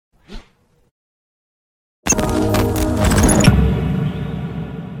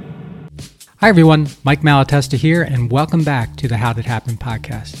Hi everyone, Mike Malatesta here, and welcome back to the How Did Happen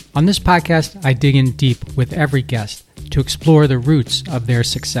podcast. On this podcast, I dig in deep with every guest to explore the roots of their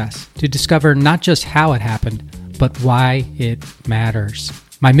success, to discover not just how it happened, but why it matters.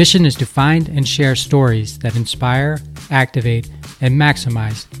 My mission is to find and share stories that inspire, activate, and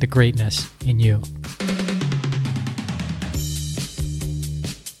maximize the greatness in you.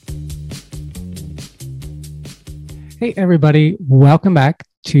 Hey everybody, welcome back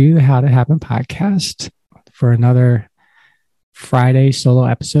to the How to Happen podcast for another Friday solo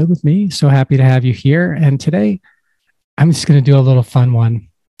episode with me. So happy to have you here. And today I'm just going to do a little fun one.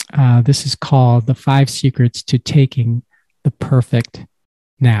 This is called The 5 Secrets to Taking the Perfect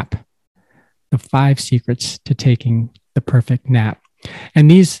Nap. The 5 Secrets to Taking the Perfect Nap. And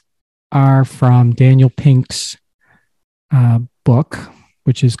these are from Daniel Pink's book,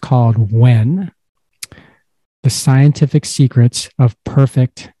 which is called When? The Scientific Secrets of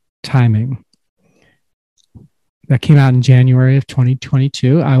Perfect Timing. That came out in January of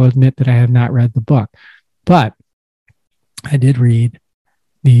 2022. I will admit that I have not read the book, but I did read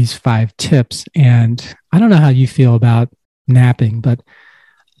these 5 tips. And I don't know how you feel about napping, but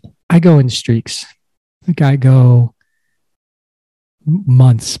I go in streaks. I think I go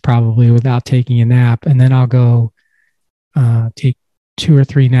months probably without taking a nap. And then I'll go take 2 or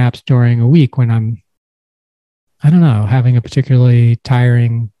 3 naps during a week when I'm having a particularly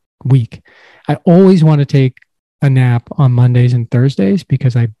tiring week. I always want to take a nap on Mondays and Thursdays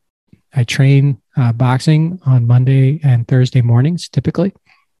because I train boxing on Monday and Thursday mornings typically.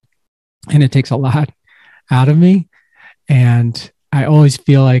 And it takes a lot out of me. And I always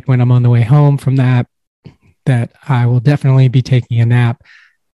feel like when I'm on the way home from that I will definitely be taking a nap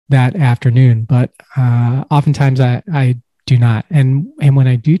that afternoon. But oftentimes I do not. And when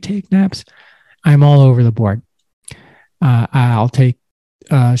I do take naps, I'm all over the board. I'll take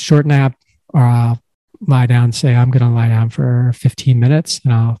a short nap, or I'll lie down and say, I'm going to lie down for 15 minutes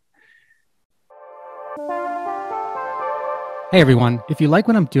and Hey everyone, if you like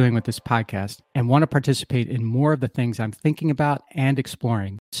what I'm doing with this podcast and want to participate in more of the things I'm thinking about and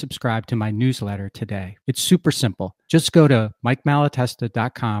exploring, subscribe to my newsletter today. It's super simple. Just go to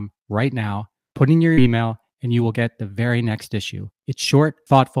mikemalatesta.com right now, put in your email, and you will get the very next issue. It's short,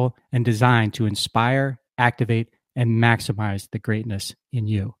 thoughtful, and designed to inspire, activate, and maximize the greatness in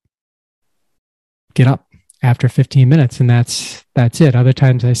you. Get up after 15 minutes, and that's it. Other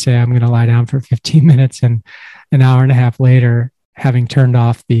times I say I'm going to lie down for 15 minutes, and an hour and a half later, having turned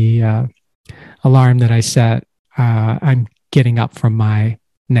off the alarm that I set, I'm getting up from my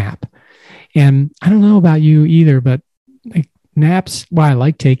nap. And I don't know about you either, but like naps, while I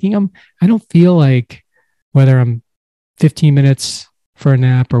like taking them, I don't feel like whether I'm 15 minutes for a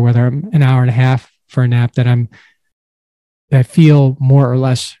nap or whether I'm an hour and a half for a nap that I feel more or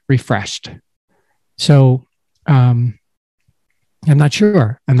less refreshed. So I'm not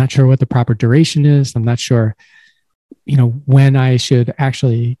sure. I'm not sure what the proper duration is. I'm not sure, when I should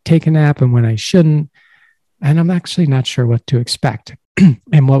actually take a nap and when I shouldn't. And I'm actually not sure what to expect.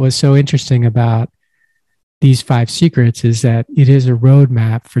 And what was so interesting about these 5 secrets is that it is a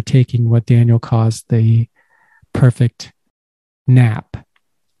roadmap for taking what Daniel calls the perfect nap.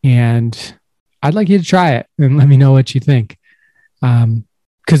 And I'd like you to try it and let me know what you think.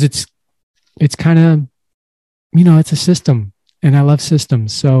 Because it's kind of, it's a system and I love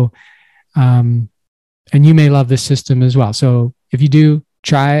systems. So, and you may love this system as well. So if you do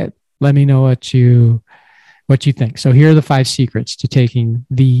try it, let me know what you think. So here are the 5 secrets to taking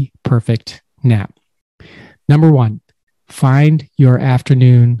the perfect nap. Number 1, find your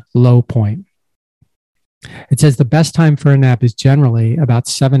afternoon low point. It says the best time for a nap is generally about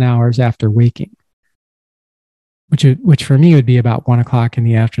 7 hours after waking, which for me would be about 1 o'clock in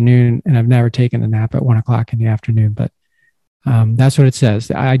the afternoon. And I've never taken a nap at 1 o'clock in the afternoon, but that's what it says.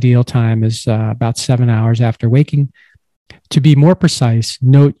 The ideal time is about 7 hours after waking. To be more precise,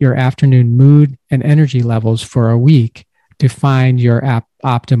 note your afternoon mood and energy levels for a week to find your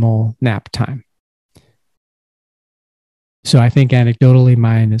optimal nap time. So I think anecdotally,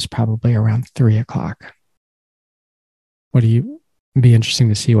 mine is probably around 3 o'clock. It'd be interesting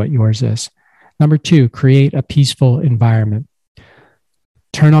to see what yours is. Number 2, create a peaceful environment.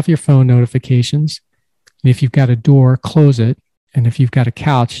 Turn off your phone notifications. And if you've got a door, close it. And if you've got a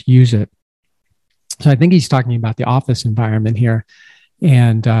couch, use it. So I think he's talking about the office environment here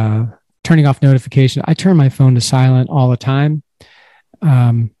and turning off notifications. I turn my phone to silent all the time.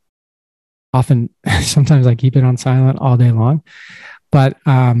 Often, sometimes I keep it on silent all day long. But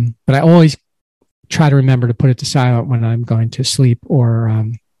I always try to remember to put it to silent when I'm going to sleep or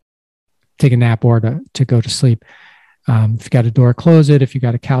take a nap or to go to sleep. If you got a door, close it. If you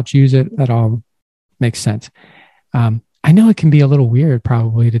got a couch, use it. That all makes sense. I know it can be a little weird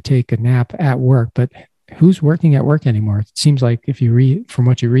probably to take a nap at work, but who's working at work anymore? It seems like if you read from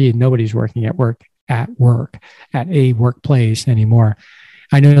what you read, nobody's working at work, at a workplace anymore.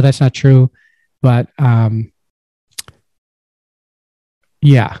 I know that's not true, but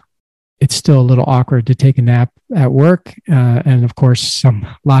yeah, it's still a little awkward to take a nap at work. And of course,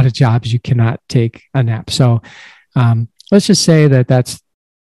 a lot of jobs you cannot take a nap. So let's just say that that's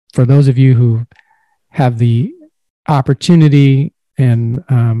for those of you who have the opportunity and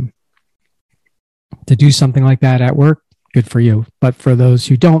to do something like that at work, good for you. But for those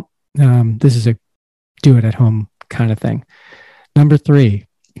who don't, this is a do it at home kind of thing. Number 3,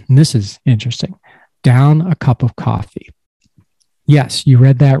 and this is interesting, down a cup of coffee. Yes, you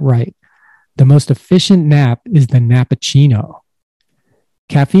read that right. The most efficient nap is the nappuccino.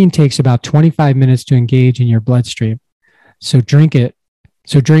 Caffeine takes about 25 minutes to engage in your bloodstream. So drink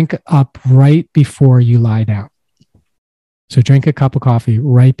up right before you lie down. So drink a cup of coffee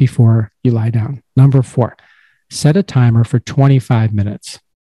right before you lie down. Number 4, set a timer for 25 minutes.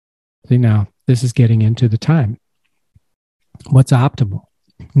 See, now this is getting into the time. What's optimal?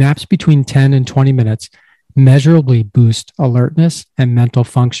 Naps between 10 and 20 minutes measurably boost alertness and mental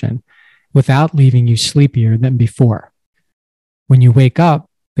function without leaving you sleepier than before. When you wake up,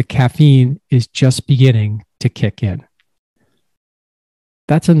 the caffeine is just beginning to kick in.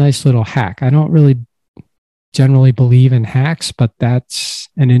 That's a nice little hack. I don't really generally believe in hacks, but that's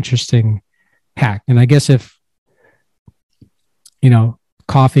an interesting hack. And I guess if,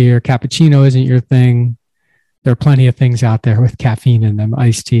 coffee or cappuccino isn't your thing, there are plenty of things out there with caffeine in them,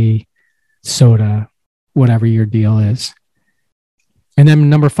 iced tea, soda, whatever your deal is. And then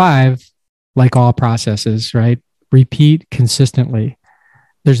number 5, like all processes, right? Repeat consistently.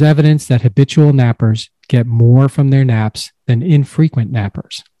 There's evidence that habitual nappers get more from their naps than infrequent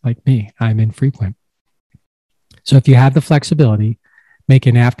nappers, like me. I'm infrequent. So if you have the flexibility, make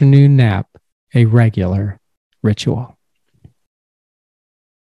an afternoon nap a regular ritual.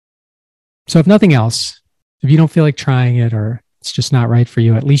 So if nothing else, if you don't feel like trying it or it's just not right for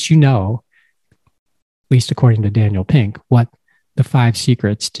you, at least you know, at least according to Daniel Pink, what the 5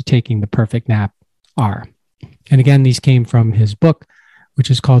 secrets to taking the perfect nap are. And again, these came from his book, which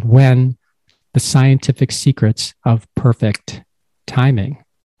is called When: The Scientific Secrets of Perfect Timing.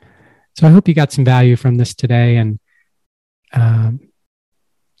 So I hope you got some value from this today. And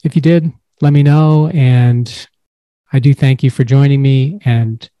if you did, let me know. And I do thank you for joining me.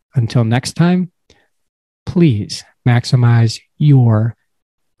 And until next time, please maximize your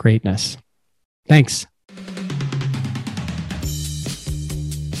greatness. Thanks.